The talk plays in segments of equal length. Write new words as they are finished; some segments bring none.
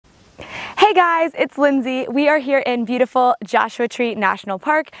Hey guys, it's Lindsay. We are here in beautiful Joshua Tree National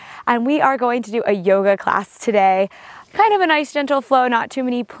Park and we are going to do a yoga class today. Kind of a nice gentle flow, not too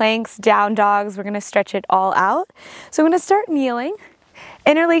many planks, down dogs. We're going to stretch it all out. So I'm going to start kneeling.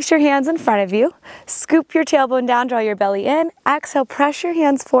 Interlace your hands in front of you. Scoop your tailbone down, draw your belly in. Exhale, press your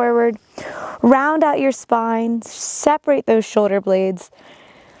hands forward. Round out your spine. Separate those shoulder blades,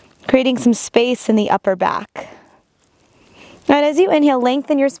 creating some space in the upper back. And as you inhale,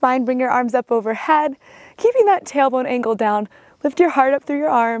 lengthen your spine, bring your arms up overhead, keeping that tailbone angle down. Lift your heart up through your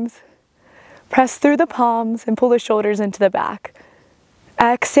arms. Press through the palms and pull the shoulders into the back.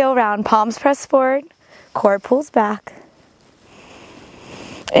 Exhale, round, palms press forward, core pulls back.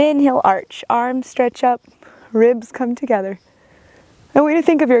 Inhale, arch, arms stretch up, ribs come together. I want you to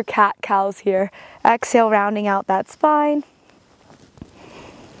think of your cat-cows here. Exhale, rounding out that spine.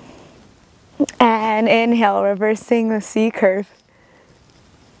 And inhale, reversing the C curve.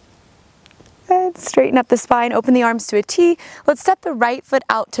 And straighten up the spine, open the arms to a T. Let's step the right foot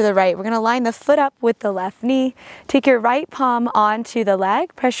out to the right. We're going to line the foot up with the left knee. Take your right palm onto the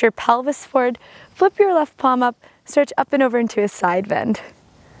leg, press your pelvis forward, flip your left palm up, stretch up and over into a side bend.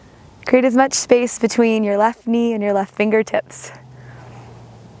 Create as much space between your left knee and your left fingertips.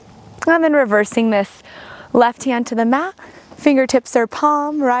 And then reversing this, left hand to the mat. Fingertips are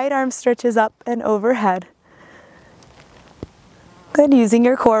palm, right arm stretches up and overhead. Good, using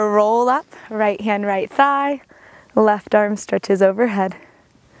your core, roll up, right hand, right thigh, left arm stretches overhead.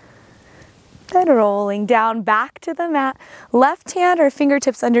 And rolling down back to the mat, left hand or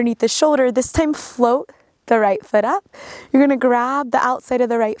fingertips underneath the shoulder, this time float the right foot up. You're gonna grab the outside of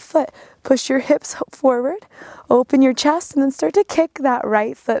the right foot, push your hips forward, open your chest, and then start to kick that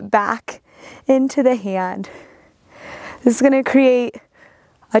right foot back into the hand. This is going to create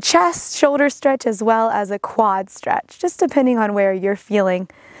a chest, shoulder stretch as well as a quad stretch, just depending on where you're feeling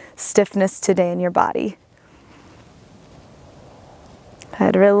stiffness today in your body.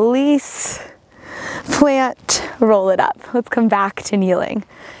 Head release, plant, roll it up. Let's come back to kneeling.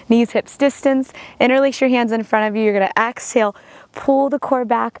 Knees, hips distance, interlace your hands in front of you. You're going to exhale, pull the core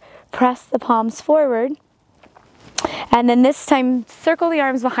back, press the palms forward. And then this time, circle the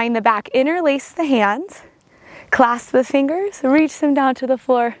arms behind the back, interlace the hands. Clasp the fingers, reach them down to the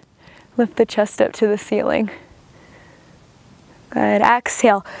floor, lift the chest up to the ceiling. Good,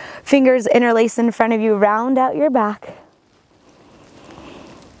 exhale. Fingers interlace in front of you, round out your back.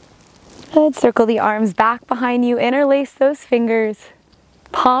 Good, circle the arms back behind you, interlace those fingers.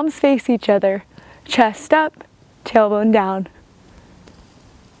 Palms face each other, chest up, tailbone down.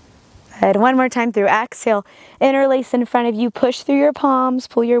 Good, one more time through exhale. Interlace in front of you, push through your palms,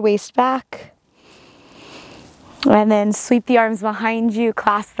 pull your waist back. And then sweep the arms behind you,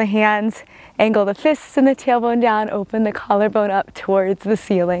 clasp the hands, angle the fists and the tailbone down, open the collarbone up towards the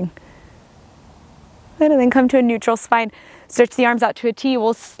ceiling. And then come to a neutral spine, stretch the arms out to a T.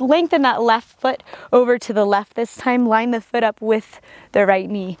 We'll lengthen that left foot over to the left this time, line the foot up with the right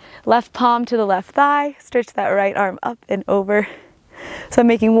knee. Left palm to the left thigh, stretch that right arm up and over. So I'm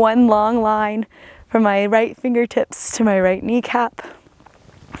making one long line from my right fingertips to my right kneecap.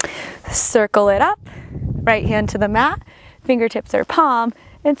 Circle it up. Right hand to the mat, fingertips are palm,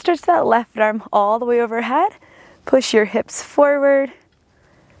 and stretch that left arm all the way overhead. Push your hips forward.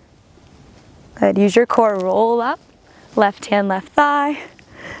 Good, use your core, roll up. Left hand, left thigh.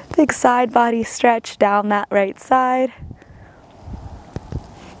 Big side body stretch down that right side.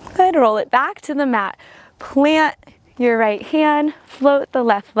 Good, roll it back to the mat. Plant your right hand, float the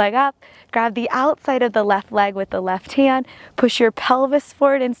left leg up. Grab the outside of the left leg with the left hand. Push your pelvis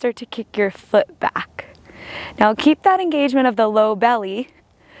forward and start to kick your foot back. Now keep that engagement of the low belly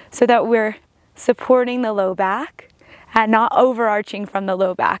so that we're supporting the low back and not overarching from the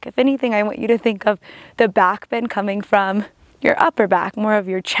low back. If anything, I want you to think of the back bend coming from your upper back, more of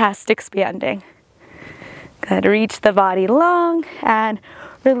your chest expanding. Good, reach the body long and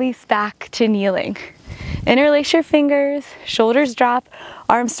release back to kneeling. Interlace your fingers, shoulders drop,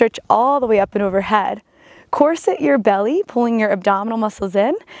 arms stretch all the way up and overhead. Corset your belly, pulling your abdominal muscles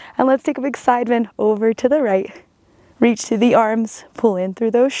in, and let's take a big side bend over to the right. Reach through the arms, pull in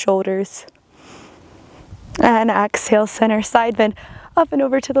through those shoulders. And exhale, center side bend, up and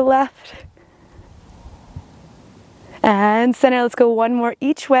over to the left. And center, let's go one more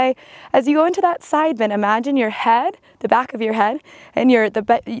each way. As you go into that side bend, imagine your head, the back of your head, and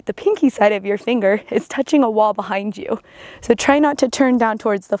the pinky side of your finger is touching a wall behind you. So try not to turn down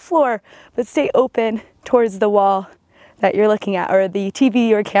towards the floor, but stay open towards the wall that you're looking at, or the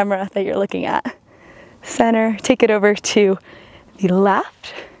TV or camera that you're looking at. Center, take it over to the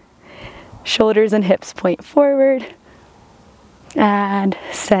left. Shoulders and hips point forward. and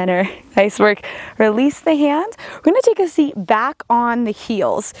center. Nice work. Release the hands. We're going to take a seat back on the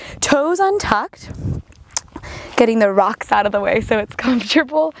heels. Toes untucked. Getting the rocks out of the way so it's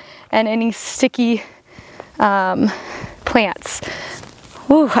comfortable, and any sticky plants.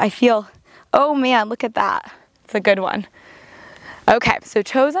 Ooh, I feel, oh man, look at that. It's a good one. Okay, so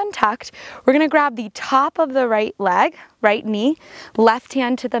toes untucked. We're going to grab the top of the right leg, right knee, left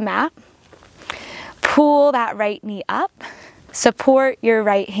hand to the mat. Pull that right knee up. Support your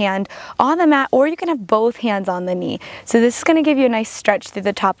right hand on the mat, or you can have both hands on the knee. So this is going to give you a nice stretch through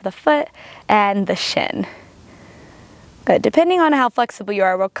the top of the foot and the shin. Good. Depending on how flexible you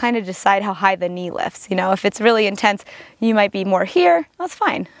are, we'll kind of decide how high the knee lifts. You know, if it's really intense, you might be more here. That's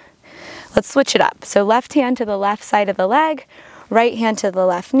fine. Let's switch it up. So left hand to the left side of the leg, right hand to the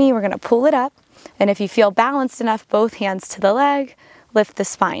left knee. We're going to pull it up. And if you feel balanced enough, both hands to the leg, lift the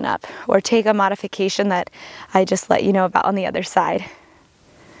spine up, or take a modification that I just let you know about on the other side.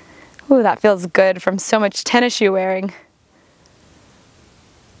 Ooh, that feels good from so much tennis shoe wearing.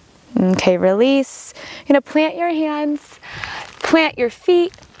 Okay, release. You're gonna plant your hands, plant your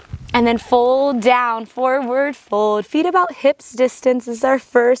feet, and then fold down, forward fold. Feet about hips distance. This is our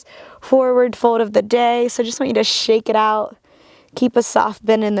first forward fold of the day, so I just want you to shake it out. Keep a soft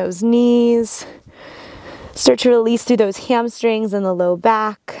bend in those knees. Start to release through those hamstrings and the low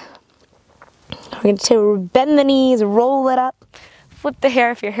back. We're going to bend the knees, roll it up, flip the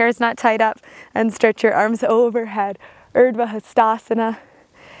hair if your hair is not tied up, and stretch your arms overhead. Urdhva Hastasana.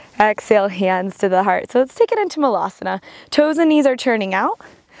 Exhale, hands to the heart. So let's take it into Malasana. Toes and knees are turning out.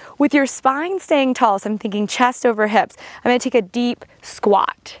 With your spine staying tall, so I'm thinking chest over hips, I'm going to take a deep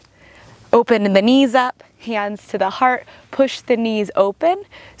squat. Open the knees up, hands to the heart, push the knees open,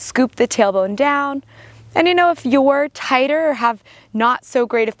 scoop the tailbone down. And you know, if you're tighter or have not so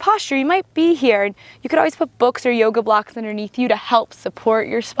great of posture, you might be here. And you could always put books or yoga blocks underneath you to help support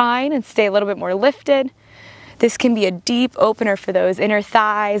your spine and stay a little bit more lifted. This can be a deep opener for those inner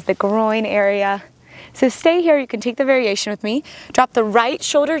thighs, the groin area. So stay here. You can take the variation with me. Drop the right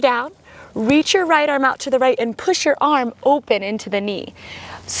shoulder down, reach your right arm out to the right, and push your arm open into the knee.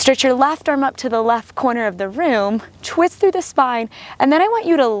 Stretch your left arm up to the left corner of the room, twist through the spine, and then I want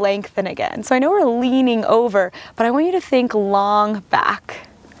you to lengthen again. So I know we're leaning over, but I want you to think long back.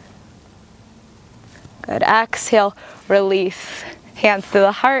 Good. Exhale, release. Hands to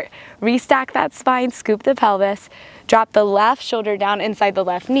the heart, restack that spine, scoop the pelvis, drop the left shoulder down inside the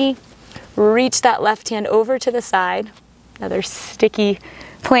left knee, reach that left hand over to the side, another sticky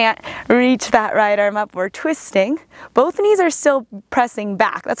plant, reach that right arm up, we're twisting. Both knees are still pressing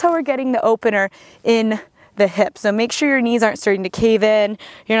back. That's how we're getting the opener in the hip. So make sure your knees aren't starting to cave in,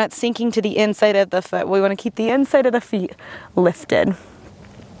 you're not sinking to the inside of the foot. We want to keep the inside of the feet lifted.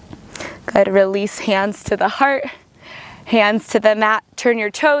 Good, release, hands to the heart. Hands to the mat, turn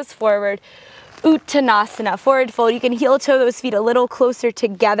your toes forward. Uttanasana, forward fold. You can heel toe those feet a little closer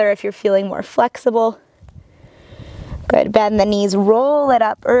together if you're feeling more flexible. Good, bend the knees, roll it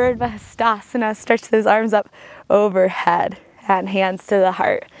up. Urdhva Hastasana, stretch those arms up overhead and hands to the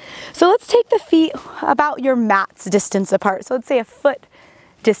heart. So let's take the feet about your mat's distance apart. So let's say a foot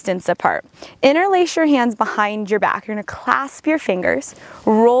distance apart. Interlace your hands behind your back. You're going to clasp your fingers,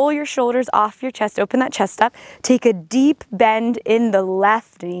 roll your shoulders off your chest, open that chest up, take a deep bend in the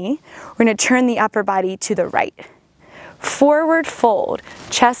left knee. We're going to turn the upper body to the right. Forward fold.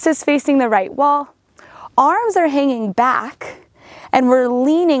 Chest is facing the right wall. Arms are hanging back, and we're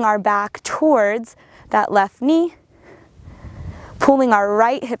leaning our back towards that left knee, pulling our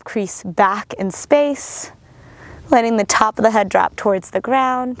right hip crease back in space. Letting the top of the head drop towards the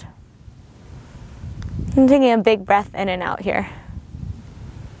ground. And taking a big breath in and out here.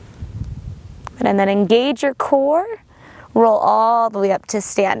 And then engage your core. Roll all the way up to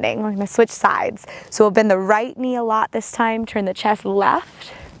standing. We're going to switch sides. So we'll bend the right knee a lot this time. Turn the chest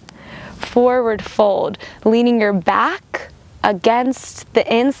left. Forward fold. Leaning your back against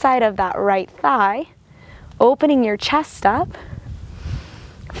the inside of that right thigh. Opening your chest up.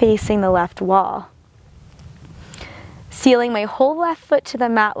 Facing the left wall. Sealing my whole left foot to the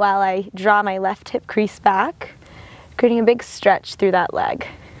mat while I draw my left hip crease back, creating a big stretch through that leg.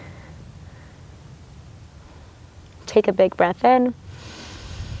 Take a big breath in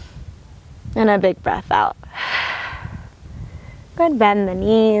and a big breath out. Good, bend the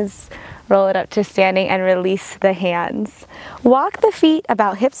knees, roll it up to standing and release the hands. Walk the feet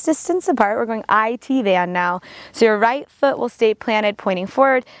about hips distance apart. We're going IT band now. So your right foot will stay planted pointing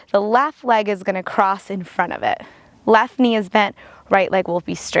forward. The left leg is going to cross in front of it. Left knee is bent, right leg will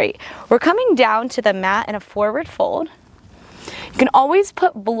be straight. We're coming down to the mat in a forward fold. You can always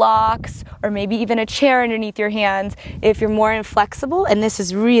put blocks or maybe even a chair underneath your hands if you're more inflexible and this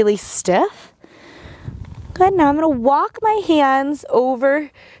is really stiff. Good, now I'm gonna walk my hands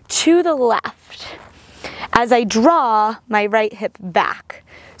over to the left as I draw my right hip back.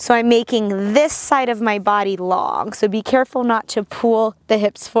 So I'm making this side of my body long. So be careful not to pull the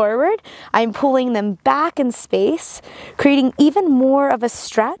hips forward. I'm pulling them back in space, creating even more of a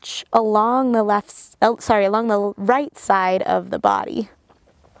stretch along the along the right side of the body.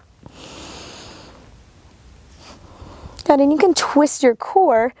 Good, and you can twist your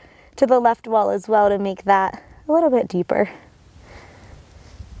core to the left wall as well to make that a little bit deeper.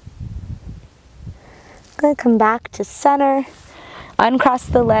 Good, come back to center. Uncross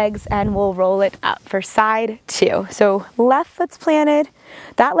the legs and we'll roll it up for side 2. So left foot's planted,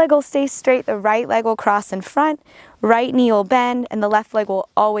 that leg will stay straight, the right leg will cross in front, right knee will bend, and the left leg will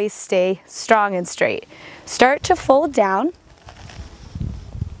always stay strong and straight. Start to fold down,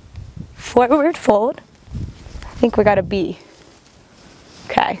 forward fold. I think we got a B.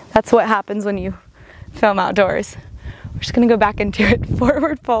 Okay, that's what happens when you film outdoors. We're just gonna go back into it,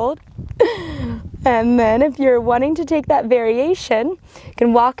 forward fold. And then if you're wanting to take that variation, you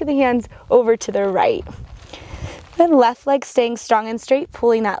can walk the hands over to the right. Then left leg staying strong and straight,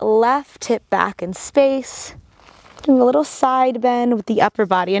 pulling that left hip back in space. Doing a little side bend with the upper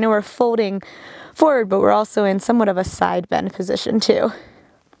body. I know we're folding forward, but we're also in somewhat of a side bend position too.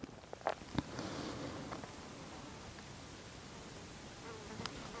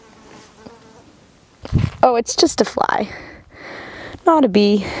 Oh, it's just a fly, not a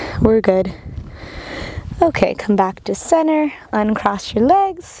bee. We're good. Okay, come back to center, uncross your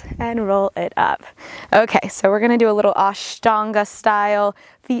legs, and roll it up. Okay, so we're gonna do a little Ashtanga style,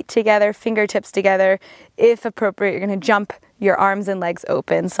 feet together, fingertips together. If appropriate, you're gonna jump your arms and legs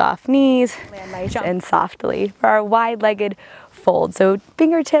open, soft knees, land nice and softly for our wide-legged fold. So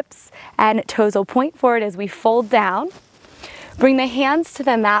fingertips and toes will point forward as we fold down. Bring the hands to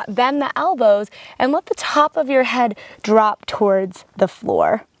the mat, bend the elbows, and let the top of your head drop towards the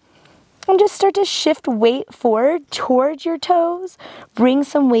floor. And just start to shift weight forward towards your toes. Bring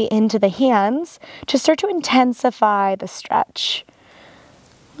some weight into the hands to start to intensify the stretch.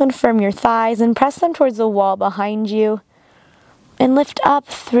 And firm your thighs and press them towards the wall behind you. And lift up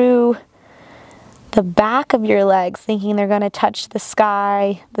through the back of your legs, thinking they're going to touch the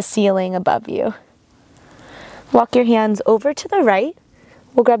sky, the ceiling above you. Walk your hands over to the right.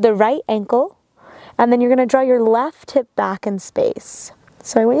 We'll grab the right ankle, and then you're going to draw your left hip back in space.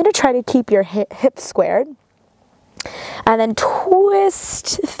 So I want you to try to keep your hip squared, and then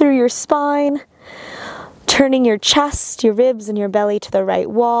twist through your spine, turning your chest, your ribs, and your belly to the right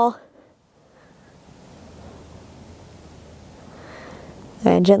wall.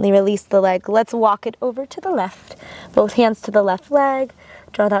 And gently release the leg. Let's walk it over to the left. Both hands to the left leg.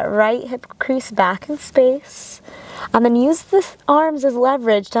 Draw that right hip crease back in space. And then use the arms as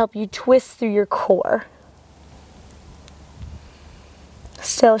leverage to help you twist through your core.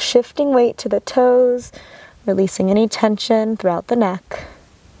 Still shifting weight to the toes, releasing any tension throughout the neck.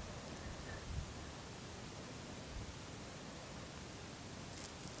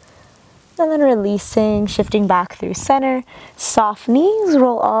 And then releasing, shifting back through center. Soft knees,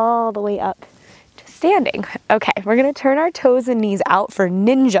 roll all the way up to standing. Okay, we're gonna turn our toes and knees out for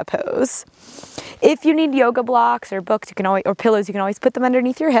ninja pose. If you need yoga blocks or books, you can always, or pillows, you can always put them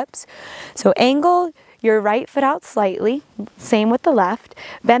underneath your hips. So angle your right foot out slightly, same with the left.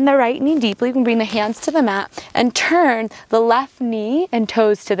 Bend the right knee deeply. You can bring the hands to the mat and turn the left knee and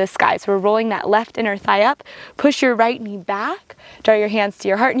toes to the sky. So we're rolling that left inner thigh up. Push your right knee back. Draw your hands to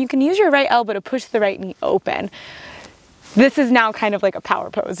your heart, and you can use your right elbow to push the right knee open. This is now kind of like a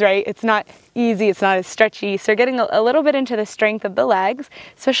power pose, right? It's not easy, it's not as stretchy. So you're getting a little bit into the strength of the legs,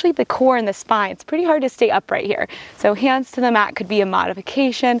 especially the core and the spine. It's pretty hard to stay upright here. So hands to the mat could be a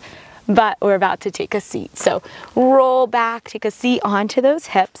modification, but we're about to take a seat. So roll back, take a seat onto those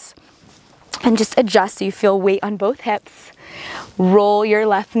hips, and just adjust so you feel weight on both hips. Roll your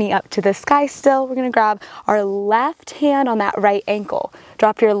left knee up to the sky still. We're gonna grab our left hand on that right ankle.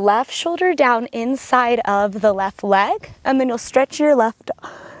 Drop your left shoulder down inside of the left leg, and then you'll stretch your left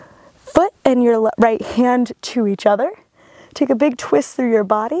foot and your right hand to each other. Take a big twist through your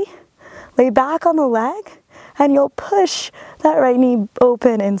body. Lay back on the leg, and you'll push that right knee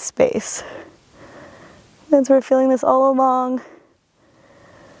open in space. As we're feeling this all along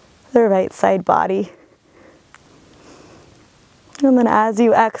the right side body. And then as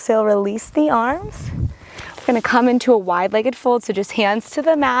you exhale, release the arms. We're gonna come into a wide-legged fold, so just hands to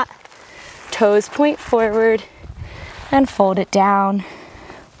the mat, toes point forward, and fold it down.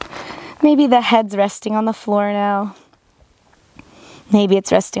 Maybe the head's resting on the floor now. Maybe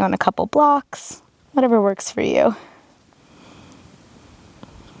it's resting on a couple blocks, whatever works for you.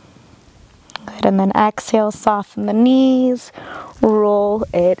 Good, and then exhale, soften the knees, roll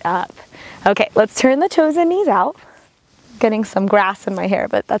it up. Okay, let's turn the toes and knees out. Getting some grass in my hair,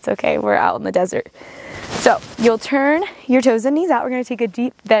 but that's okay, we're out in the desert. So you'll turn your toes and knees out. We're gonna take a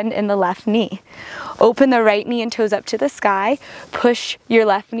deep bend in the left knee. Open the right knee and toes up to the sky. Push your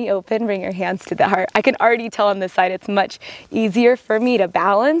left knee open, bring your hands to the heart. I can already tell on this side it's much easier for me to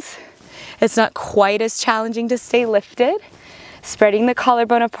balance. It's not quite as challenging to stay lifted. Spreading the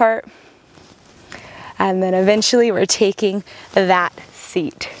collarbone apart. And then eventually we're taking that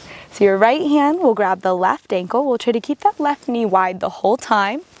seat. So your right hand will grab the left ankle. We'll try to keep that left knee wide the whole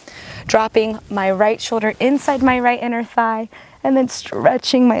time. Dropping my right shoulder inside my right inner thigh, and then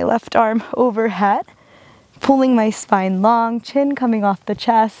stretching my left arm overhead. Pulling my spine long, chin coming off the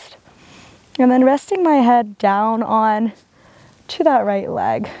chest. And then resting my head down on to that right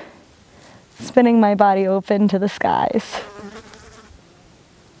leg. Spinning my body open to the skies.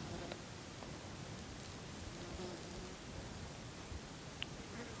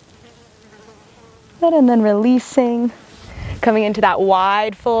 Good, and then releasing. Coming into that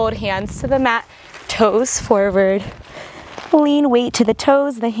wide fold, hands to the mat, toes forward. Lean weight to the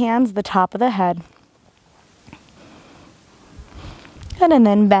toes, the hands, the top of the head. Good, and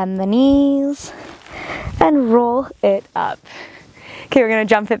then bend the knees and roll it up. Okay, we're gonna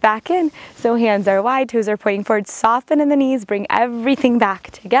jump it back in. So hands are wide, toes are pointing forward, soften in the knees, bring everything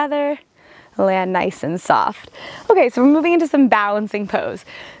back together. Land nice and soft. Okay, so we're moving into some balancing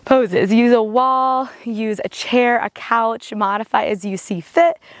poses. Use a wall, use a chair, a couch, modify as you see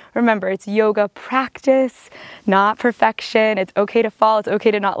fit. Remember, it's yoga practice, not perfection. It's okay to fall, it's okay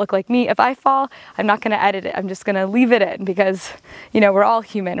to not look like me. If I fall, I'm not gonna edit it. I'm just gonna leave it in because, you know, we're all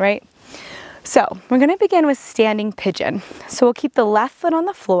human, right? So we're gonna begin with standing pigeon. So we'll keep the left foot on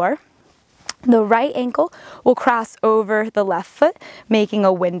the floor. The right ankle will cross over the left foot, making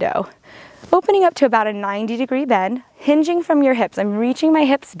a window. Opening up to about a 90-degree bend, hinging from your hips. I'm reaching my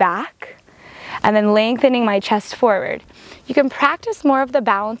hips back and then lengthening my chest forward. You can practice more of the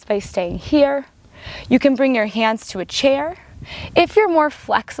balance by staying here. You can bring your hands to a chair. If you're more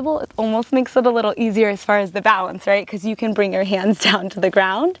flexible, it almost makes it a little easier as far as the balance, right? Because you can bring your hands down to the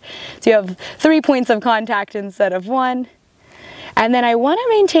ground. So you have 3 points of contact instead of 1. And then I want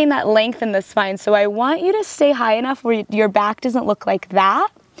to maintain that length in the spine. So I want you to stay high enough where your back doesn't look like that,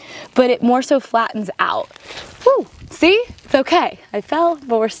 but it more so flattens out. Woo! See? It's okay. I fell,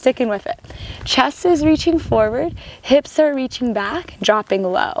 but we're sticking with it. Chest is reaching forward, hips are reaching back, dropping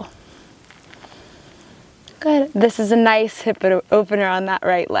low. Good. This is a nice hip opener on that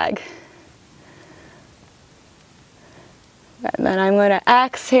right leg. And then I'm going to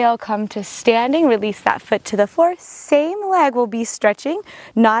exhale, come to standing, release that foot to the floor. Same leg will be stretching,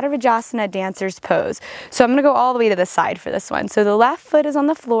 not a Rajasana dancer's pose. So I'm going to go all the way to the side for this one. So the left foot is on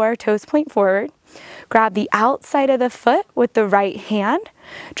the floor, toes point forward. Grab the outside of the foot with the right hand.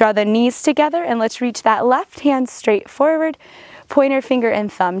 Draw the knees together and let's reach that left hand straight forward. Pointer finger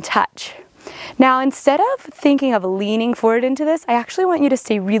and thumb touch. Now, instead of thinking of leaning forward into this, I actually want you to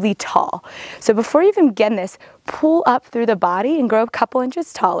stay really tall. So before you even begin this, pull up through the body and grow a couple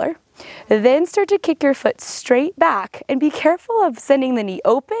inches taller. Then start to kick your foot straight back and be careful of sending the knee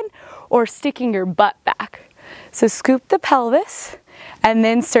open or sticking your butt back. So scoop the pelvis and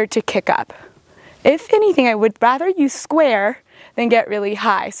then start to kick up. If anything, I would rather you square than get really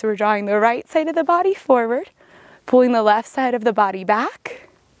high. So we're drawing the right side of the body forward, pulling the left side of the body back.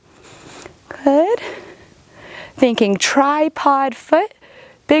 Good. Thinking tripod foot,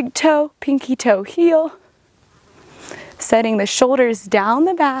 big toe, pinky toe, heel. Setting the shoulders down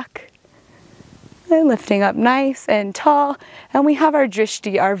the back and lifting up nice and tall. And we have our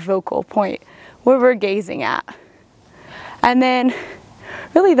drishti, our vocal point, where we're gazing at. And then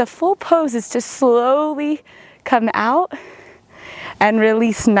really the full pose is to slowly come out and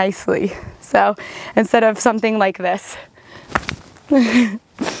release nicely. So instead of something like this.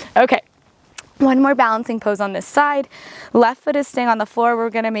 Okay. One more balancing pose on this side. Left foot is staying on the floor.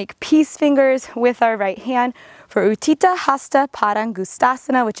 We're going to make peace fingers with our right hand for Utthita Hasta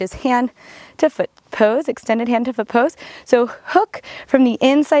Padangustasana, which is hand to foot pose, extended hand to foot pose. So hook from the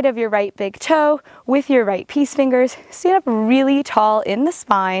inside of your right big toe with your right peace fingers. Stand up really tall in the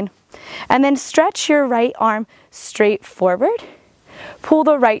spine and then stretch your right arm straight forward. Pull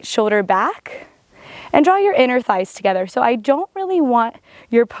the right shoulder back. And draw your inner thighs together. So I don't really want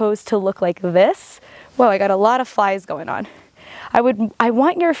your pose to look like this. Whoa, I got a lot of flies going on. I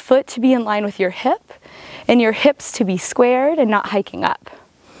want your foot to be in line with your hip and your hips to be squared and not hiking up.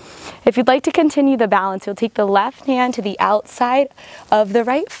 If you'd like to continue the balance, you'll take the left hand to the outside of the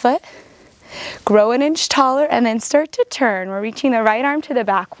right foot, grow an inch taller, and then start to turn. We're reaching the right arm to the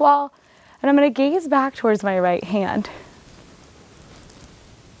back wall, and I'm going to gaze back towards my right hand.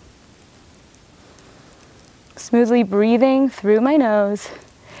 Smoothly breathing through my nose,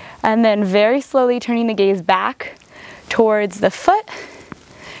 and then very slowly turning the gaze back towards the foot,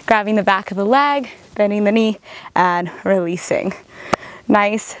 grabbing the back of the leg, bending the knee, and releasing.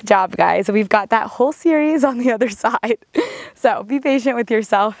 Nice job, guys. We've got that whole series on the other side. So be patient with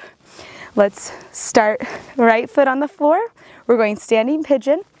yourself. Let's start right foot on the floor. We're going standing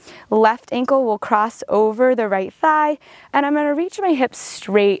pigeon. Left ankle will cross over the right thigh, and I'm going to reach my hips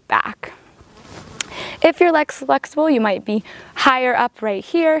straight back. If you're less flexible, you might be higher up right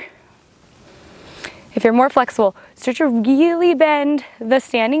here. If you're more flexible, start to really bend the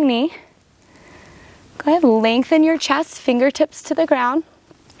standing knee. Go ahead, lengthen your chest, fingertips to the ground.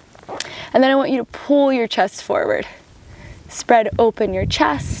 And then I want you to pull your chest forward. Spread open your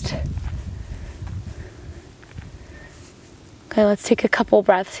chest. Okay, let's take a couple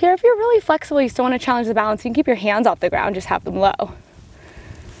breaths here. If you're really flexible, you still want to challenge the balance, you can keep your hands off the ground, just have them low.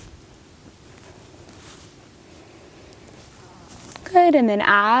 Good, and then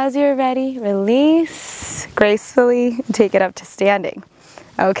as you're ready, release gracefully and take it up to standing.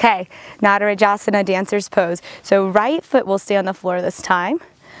 Okay, Natarajasana, dancer's pose. So right foot will stay on the floor this time.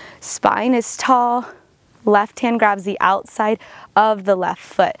 Spine is tall. Left hand grabs the outside of the left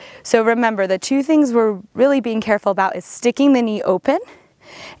foot. So remember, the two things we're really being careful about is sticking the knee open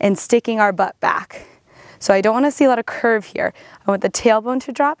and sticking our butt back. So I don't want to see a lot of curve here. I want the tailbone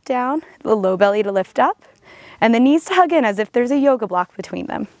to drop down, the low belly to lift up, and the knees to hug in as if there's a yoga block between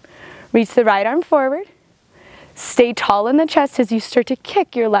them. Reach the right arm forward. Stay tall in the chest as you start to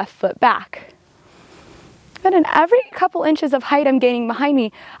kick your left foot back. And in every couple inches of height I'm gaining behind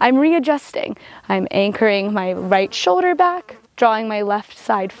me, I'm readjusting. I'm anchoring my right shoulder back, drawing my left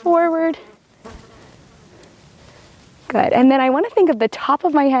side forward. Good. And then I want to think of the top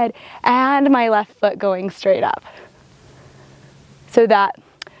of my head and my left foot going straight up so that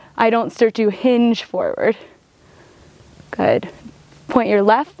I don't start to hinge forward. Good. Point your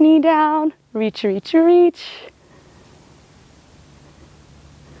left knee down, reach, reach, reach.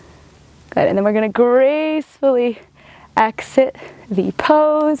 Good, and then we're going to gracefully exit the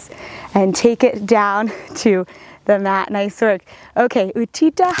pose and take it down to the mat. Nice work. Okay,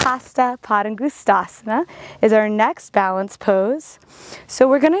 Utthita Hasta Padangusthasana is our next balance pose. So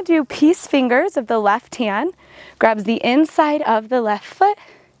we're going to do peace fingers of the left hand, grabs the inside of the left foot,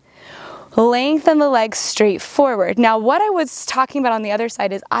 lengthen the legs straight forward. Now what I was talking about on the other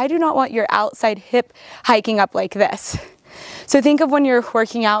side is I do not want your outside hip hiking up like this. So think of when you're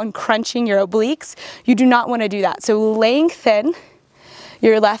working out and crunching your obliques, you do not want to do that. So lengthen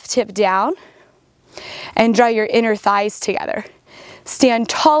your left hip down and draw your inner thighs together. Stand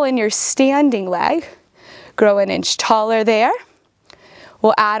tall in your standing leg, grow an inch taller there.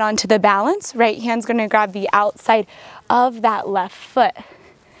 We'll add on to the balance. Right hand's going to grab the outside of that left foot,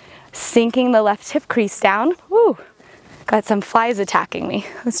 sinking the left hip crease down. Woo! Got some flies attacking me.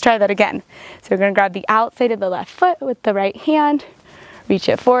 Let's try that again. So we're going to grab the outside of the left foot with the right hand, reach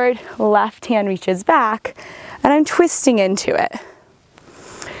it forward, left hand reaches back, and I'm twisting into it.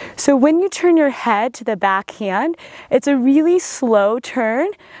 So when you turn your head to the back hand, it's a really slow turn,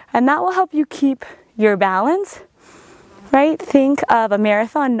 and that will help you keep your balance, right? Think of a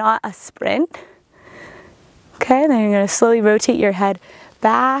marathon, not a sprint. Okay, then you're going to slowly rotate your head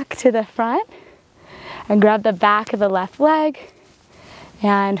back to the front and grab the back of the left leg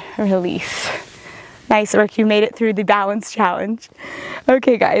and release. Nice work, you made it through the balance challenge.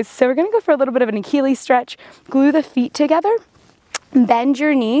 Okay guys, so we're gonna go for a little bit of an Achilles stretch. Glue the feet together, bend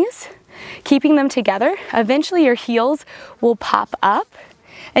your knees, keeping them together. Eventually your heels will pop up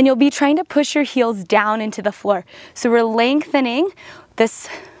and you'll be trying to push your heels down into the floor. So we're lengthening this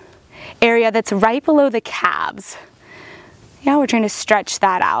area that's right below the calves. Yeah, we're trying to stretch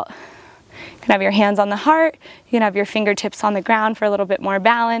that out. You can have your hands on the heart, you can have your fingertips on the ground for a little bit more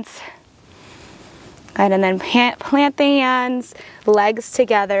balance. Good, and then plant the hands, legs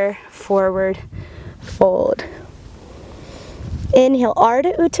together, forward, fold. Inhale,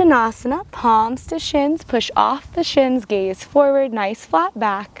 Ardha Uttanasana, palms to shins, push off the shins, gaze forward, nice flat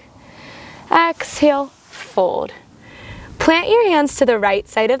back. Exhale, fold. Plant your hands to the right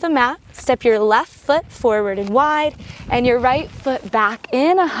side of the mat, step your left foot forward and wide, and your right foot back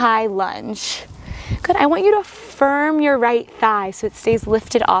in a high lunge. Good, I want you to firm your right thigh so it stays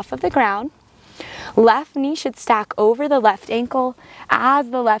lifted off of the ground. Left knee should stack over the left ankle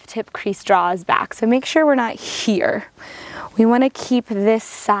as the left hip crease draws back. So make sure we're not here. We want to keep this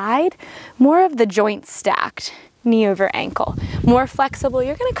side more of the joints stacked, knee over ankle. More flexible,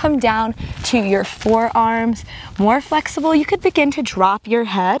 you're going to come down to your forearms. More flexible, you could begin to drop your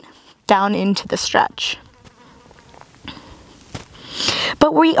head down into the stretch.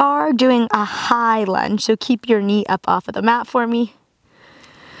 But we are doing a high lunge, so keep your knee up off of the mat for me.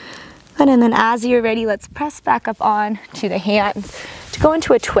 And then as you're ready, let's press back up on to the hands to go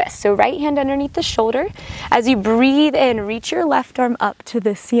into a twist. So right hand underneath the shoulder. As you breathe in, reach your left arm up to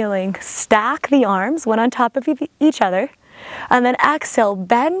the ceiling. Stack the arms, one on top of each other. And then exhale,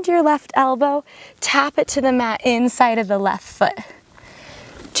 bend your left elbow, tap it to the mat inside of the left foot.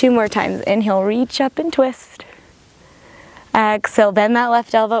 2 more times. Inhale, reach up and twist. Exhale, bend that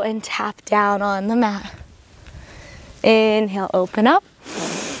left elbow and tap down on the mat. Inhale, open up.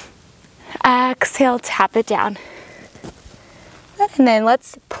 Exhale, tap it down. And then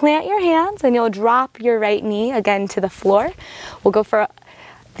let's plant your hands and you'll drop your right knee again to the floor. We'll go for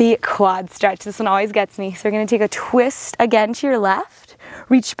the quad stretch. This one always gets me. So we're going to take a twist again to your left.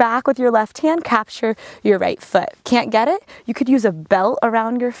 Reach back with your left hand, capture your right foot. Can't get it? You could use a belt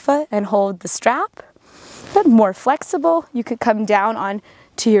around your foot and hold the strap. But more flexible, you could come down on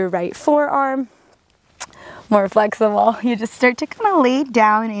to your right forearm. More flexible, you just start to kind of lay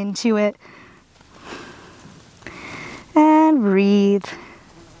down into it. And breathe.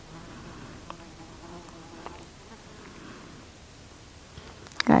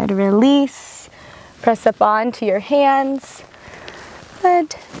 Good, release. Press up onto your hands. And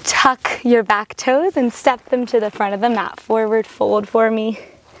tuck your back toes and step them to the front of the mat. Forward fold for me.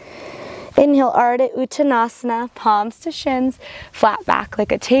 Inhale, Ardha Uttanasana, palms to shins, flat back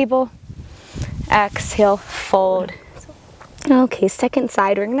like a table. Exhale, fold. Okay, second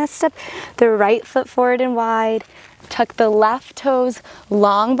side, we're gonna step the right foot forward and wide. Tuck the left toes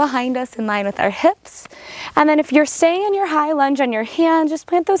long behind us in line with our hips. And then if you're staying in your high lunge on your hands, just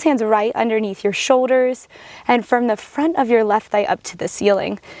plant those hands right underneath your shoulders and from the front of your left thigh up to the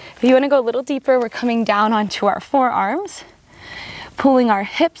ceiling. If you wanna go a little deeper, we're coming down onto our forearms, pulling our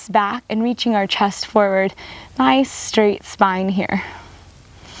hips back and reaching our chest forward. Nice straight spine here.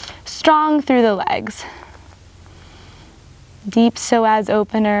 Strong through the legs. Deep psoas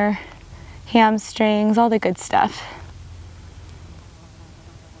opener, hamstrings, all the good stuff.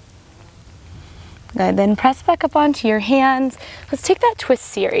 Good, then press back up onto your hands. Let's take that twist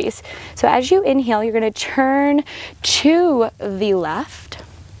series. So as you inhale, you're going to turn to the left,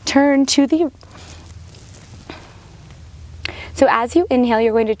 turn to the... So as you inhale,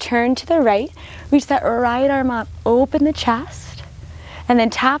 you're going to turn to the right, reach that right arm up, open the chest, and then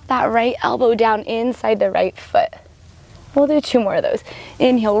tap that right elbow down inside the right foot. We'll do 2 more of those.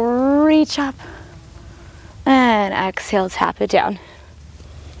 Inhale, reach up, and exhale, tap it down.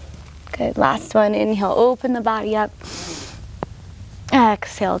 Good, last one. Inhale, open the body up.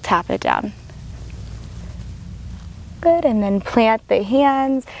 Exhale, tap it down. Good, and then plant the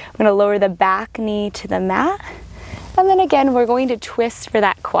hands. We're gonna lower the back knee to the mat. And then again, we're going to twist for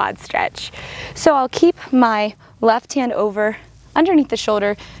that quad stretch. So I'll keep my left hand over underneath the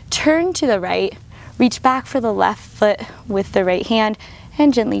shoulder, turn to the right, reach back for the left foot with the right hand,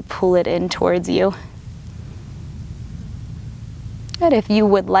 and gently pull it in towards you. Good. If you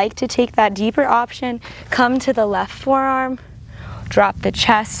would like to take that deeper option, come to the left forearm, drop the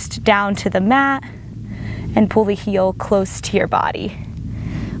chest down to the mat, and pull the heel close to your body,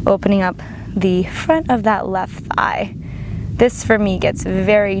 opening up the front of that left thigh. This for me gets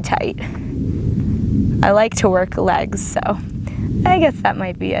very tight. I like to work legs, so I guess that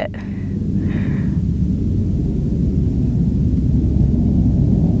might be it.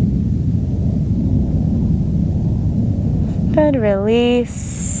 Good,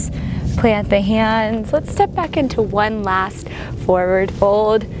 release, plant the hands. Let's step back into one last forward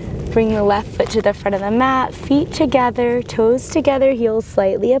fold. Bring the left foot to the front of the mat, feet together, toes together, heels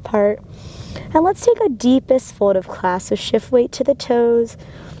slightly apart. And let's take a deepest fold of class. So shift weight to the toes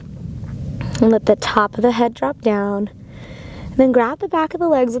and let the top of the head drop down. And then grab the back of the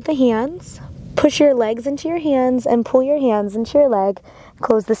legs with the hands. Push your legs into your hands and pull your hands into your leg.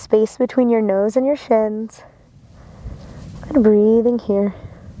 Close the space between your nose and your shins. Good, breathing here.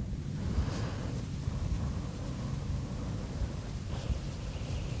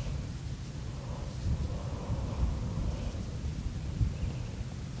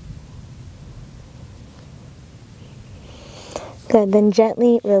 Good, then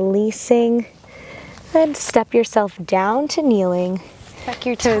gently releasing and step yourself down to kneeling. Tuck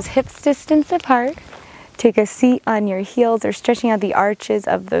your toes hips distance apart. Take a seat on your heels or stretching out the arches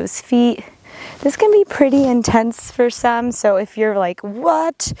of those feet. This can be pretty intense for some, so if you're like,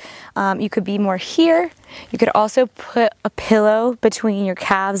 what? You could be more here. You could also put a pillow between your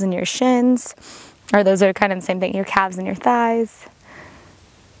calves and your shins, or those are kind of the same thing, your calves and your thighs.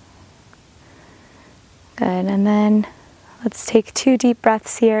 Good, and then let's take 2 deep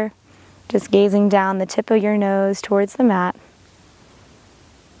breaths here, just gazing down the tip of your nose towards the mat.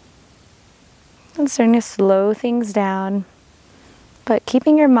 And starting to slow things down, but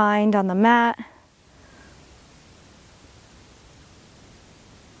keeping your mind on the mat.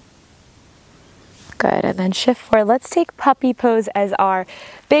 Good, and then shift forward. Let's take puppy pose as our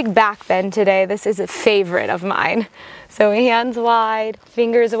big back bend today. This is a favorite of mine. So hands wide,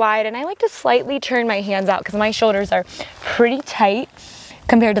 fingers wide, and I like to slightly turn my hands out because my shoulders are pretty tight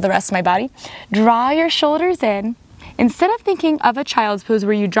compared to the rest of my body. Draw your shoulders in. Instead of thinking of a child's pose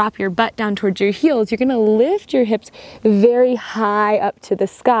where you drop your butt down towards your heels, you're gonna lift your hips very high up to the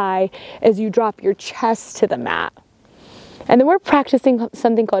sky as you drop your chest to the mat. And then we're practicing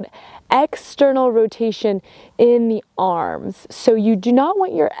something called external rotation in the arms. So you do not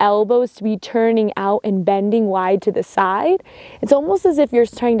want your elbows to be turning out and bending wide to the side. It's almost as if you're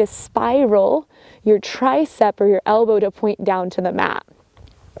trying to spiral your tricep or your elbow to point down to the mat.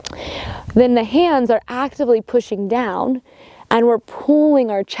 Then the hands are actively pushing down and we're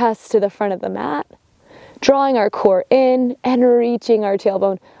pulling our chest to the front of the mat, drawing our core in and reaching our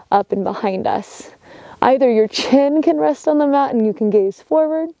tailbone up and behind us. Either your chin can rest on the mat and you can gaze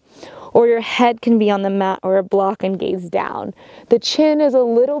forward, or your head can be on the mat or a block and gaze down. The chin is a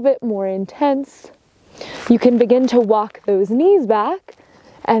little bit more intense. You can begin to walk those knees back,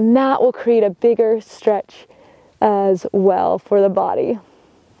 and that will create a bigger stretch as well for the body.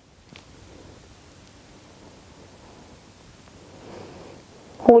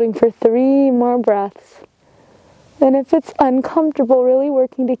 Holding for 3 more breaths. And if it's uncomfortable, really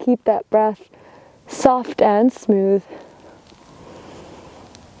working to keep that breath soft and smooth.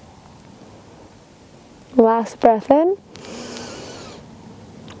 Last breath in.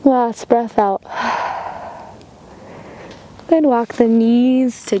 Last breath out. Then walk the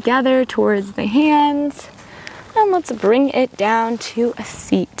knees together towards the hands. And let's bring it down to a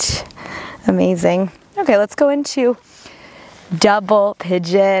seat. Amazing. Okay, let's go into double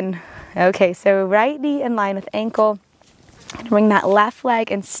pigeon. Okay, so right knee in line with ankle. Bring that left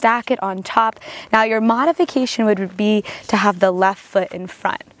leg and stack it on top. Now your modification would be to have the left foot in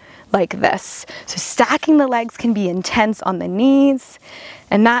front, like this. So stacking the legs can be intense on the knees,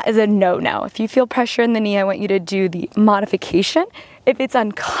 and that is a no-no. If you feel pressure in the knee, I want you to do the modification. If it's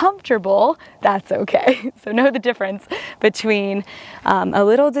uncomfortable, that's okay. So know the difference between a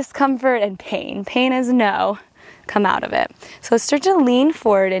little discomfort and pain. Pain is no. Come out of it. So start to lean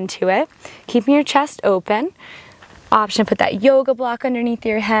forward into it, keeping your chest open. Option, put that yoga block underneath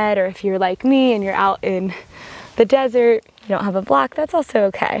your head, or if you're like me and you're out in the desert, you don't have a block, that's also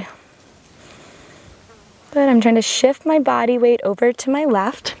okay. But I'm trying to shift my body weight over to my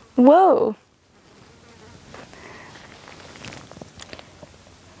left. Whoa!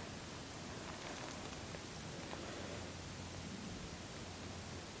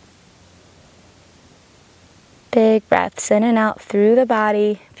 Big breaths in and out through the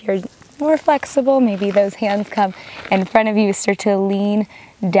body. If you're more flexible, maybe those hands come in front of you, start to lean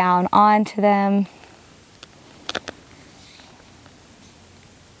down onto them.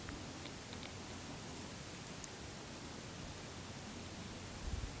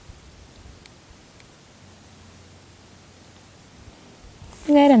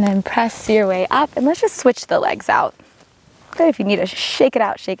 Good, and then press your way up, and let's just switch the legs out. Good, if you need to shake it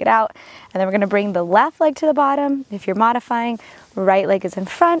out, shake it out. And then we're gonna bring the left leg to the bottom. If you're modifying, right leg is in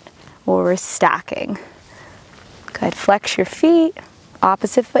front, or we're stacking. Good, flex your feet.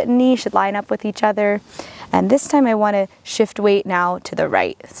 Opposite foot and knee should line up with each other. And this time I wanna shift weight now to the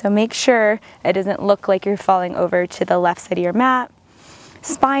right. So make sure it doesn't look like you're falling over to the left side of your mat.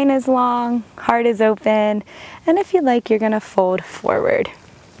 Spine is long, heart is open, and if you like, you're gonna fold forward.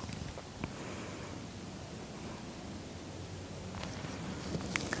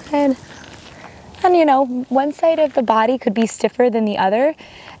 Good. And you know, one side of the body could be stiffer than the other,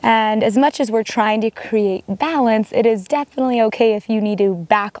 and as much as we're trying to create balance, it is definitely okay if you need to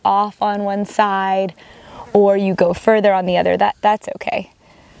back off on one side or you go further on the other. That's okay.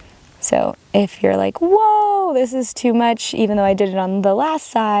 So if you're like, whoa, this is too much, even though I did it on the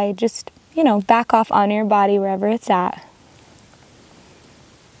last side, just, you know, back off on your body wherever it's at.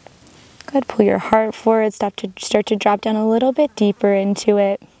 Good, pull your heart forward, start to drop down a little bit deeper into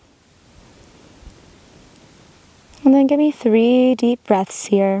it. And then give me 3 deep breaths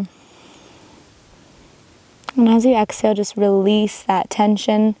here. And as you exhale, just release that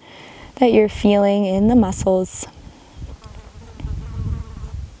tension that you're feeling in the muscles.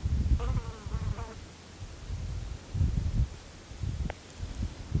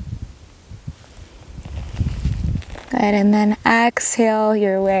 Good, and then exhale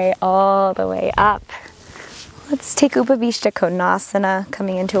your way all the way up. Let's take Upavishta Konasana,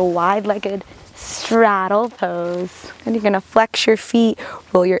 coming into a wide-legged straddle pose. And you're gonna flex your feet,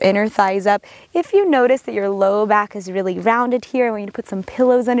 roll your inner thighs up. If you notice that your low back is really rounded here, I want you to put some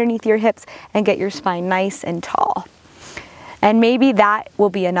pillows underneath your hips and get your spine nice and tall. And maybe that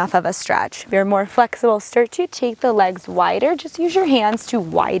will be enough of a stretch. If you're more flexible, start to take the legs wider. Just use your hands to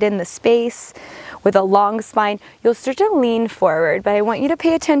widen the space. With a long spine, you'll start to lean forward, but I want you to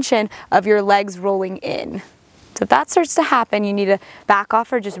pay attention of your legs rolling in. So if that starts to happen, you need to back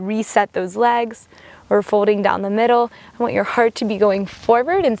off or just reset those legs, or folding down the middle. I want your heart to be going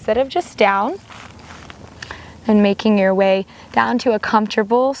forward instead of just down, and making your way down to a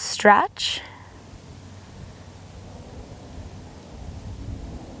comfortable stretch.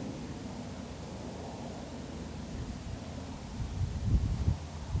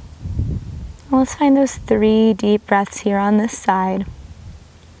 Let's find those 3 deep breaths here on this side.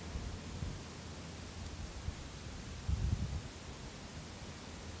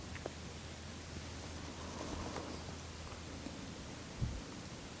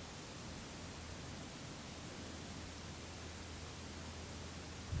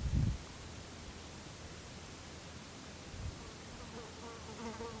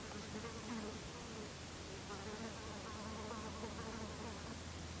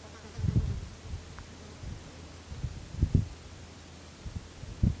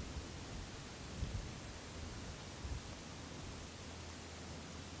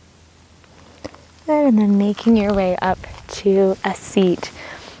 And then making your way up to a seat.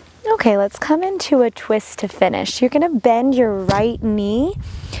 Okay, let's come into a twist to finish. You're gonna bend your right knee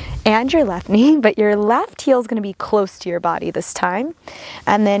and your left knee, but your left heel is gonna be close to your body this time.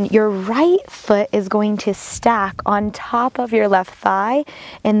 And then your right foot is going to stack on top of your left thigh,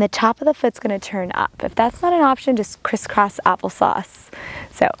 and the top of the foot's gonna turn up. If that's not an option, just crisscross applesauce.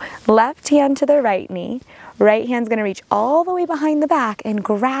 So left hand to the right knee, right hand's gonna reach all the way behind the back and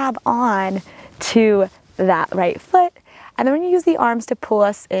grab on to that right foot, and then we're going to use the arms to pull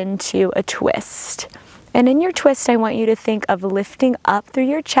us into a twist. And in your twist, I want you to think of lifting up through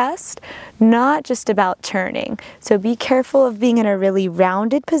your chest, not just about turning. So be careful of being in a really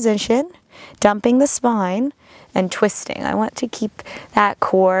rounded position, dumping the spine, and twisting. I want to keep that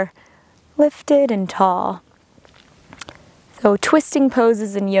core lifted and tall. So twisting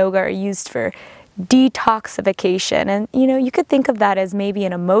poses in yoga are used for detoxification, and you could think of that as maybe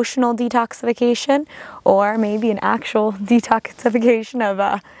an emotional detoxification, or maybe an actual detoxification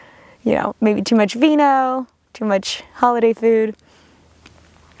of maybe too much vino, too much holiday food,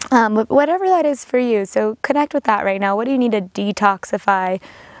 but whatever that is for you. So connect with that right now. What do you need to detoxify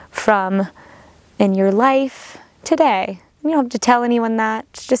from in your life today? You don't have to tell anyone that.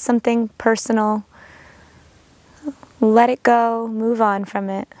 It's just something personal. Let it go, move on from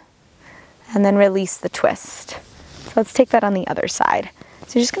it, and then release the twist. So let's take that on the other side.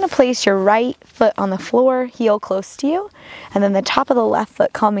 So you're just gonna place your right foot on the floor, heel close to you, and then the top of the left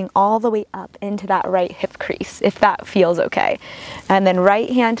foot coming all the way up into that right hip crease, if that feels okay. And then right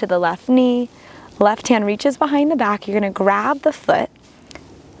hand to the left knee, left hand reaches behind the back. You're gonna grab the foot,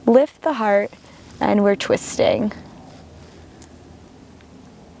 lift the heart, and we're twisting.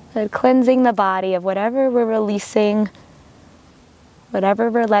 So cleansing the body of whatever we're releasing, whatever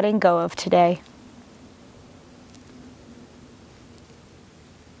we're letting go of today.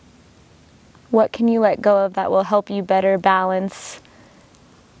 What can you let go of that will help you better balance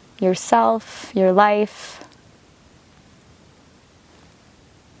yourself, your life?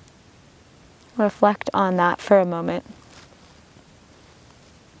 Reflect on that for a moment.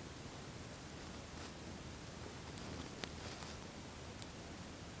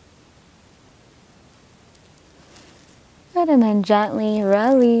 And then gently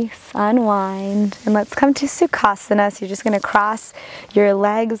release, unwind, and let's come to Sukhasana. So you're just going to cross your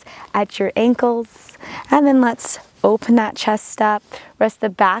legs at your ankles, and then let's open that chest up. Rest the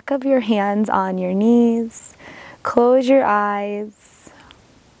back of your hands on your knees. Close your eyes.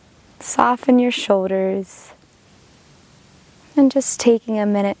 Soften your shoulders. And just taking a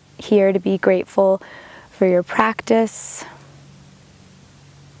minute here to be grateful for your practice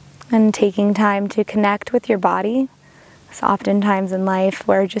and taking time to connect with your body. So oftentimes in life,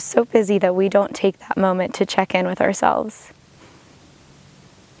 we're just so busy that we don't take that moment to check in with ourselves.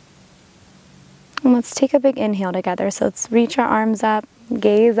 And let's take a big inhale together. So let's reach our arms up,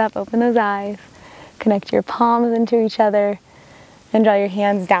 gaze up, open those eyes, connect your palms into each other, and draw your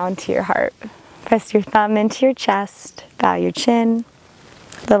hands down to your heart. Press your thumb into your chest, bow your chin.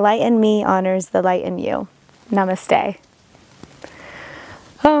 The light in me honors the light in you. Namaste.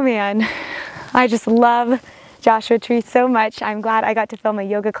 Oh man, I just love Joshua Tree so much. I'm glad I got to film a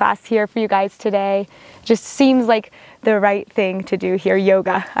yoga class here for you guys today. Just seems like the right thing to do here,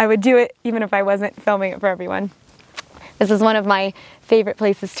 yoga. I would do it even if I wasn't filming it for everyone. This is one of my favorite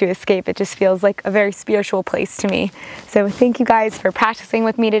places to escape. It just feels like a very spiritual place to me. So thank you guys for practicing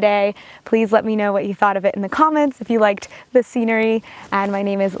with me today. Please let me know what you thought of it in the comments if you liked the scenery. And my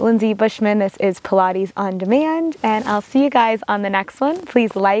name is Lindsay Bushman. This is Pilates On Demand, and I'll see you guys on the next one.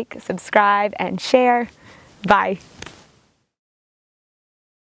 Please like, subscribe, and share. Bye.